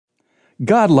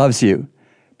God loves you.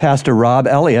 Pastor Rob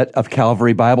Elliott of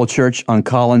Calvary Bible Church on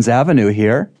Collins Avenue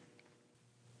here.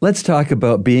 Let's talk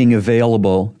about being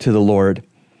available to the Lord.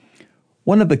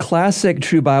 One of the classic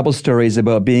true Bible stories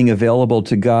about being available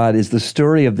to God is the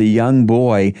story of the young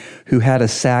boy who had a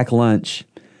sack lunch.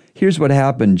 Here's what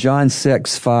happened, John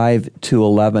 6,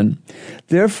 5-11.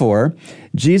 Therefore,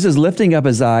 Jesus, lifting up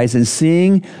his eyes and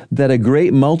seeing that a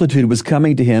great multitude was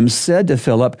coming to him, said to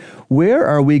Philip, "Where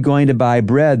are we going to buy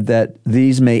bread that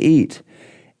these may eat?"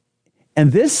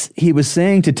 And this he was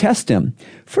saying to test him,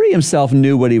 for he himself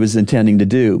knew what he was intending to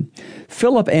do.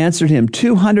 Philip answered him,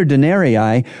 200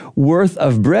 denarii worth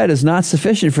of bread is not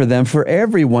sufficient for them, for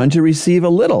everyone to receive a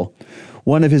little.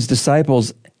 One of his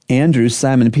disciples, Andrew,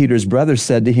 Simon Peter's brother,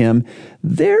 said to him,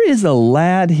 "There is a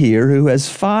lad here who has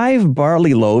 5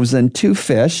 barley loaves and 2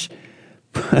 fish,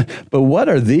 but what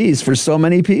are these for so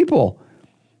many people?"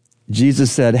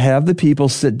 Jesus said, "Have the people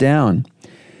sit down."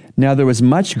 Now there was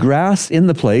much grass in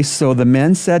the place, so the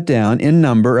men sat down, in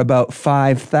number about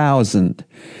 5,000.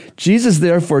 Jesus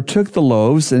therefore took the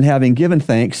loaves, and having given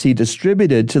thanks, he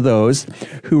distributed to those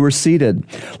who were seated.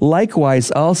 Likewise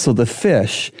also the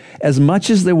fish, as much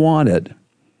as they wanted.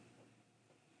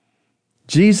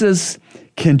 Jesus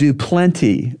can do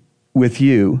plenty with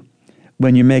you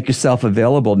when you make yourself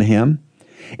available to him.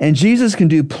 And Jesus can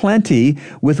do plenty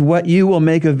with what you will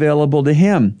make available to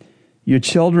him. Your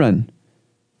children,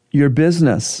 your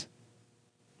business,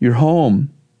 your home,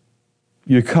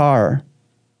 your car,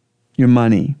 your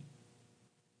money.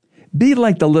 Be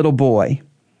like the little boy.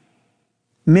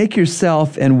 Make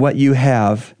yourself and what you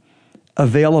have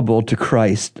available to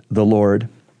Christ the Lord.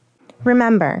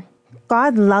 Remember,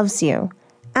 God loves you,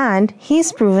 and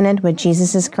he's proven it with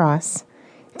Jesus' cross.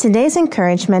 Today's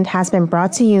encouragement has been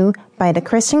brought to you by the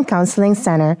Christian Counseling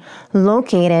Center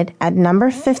located at number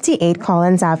 58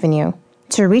 Collins Avenue.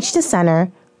 To reach the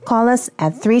center, call us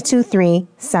at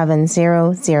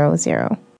 323-7000.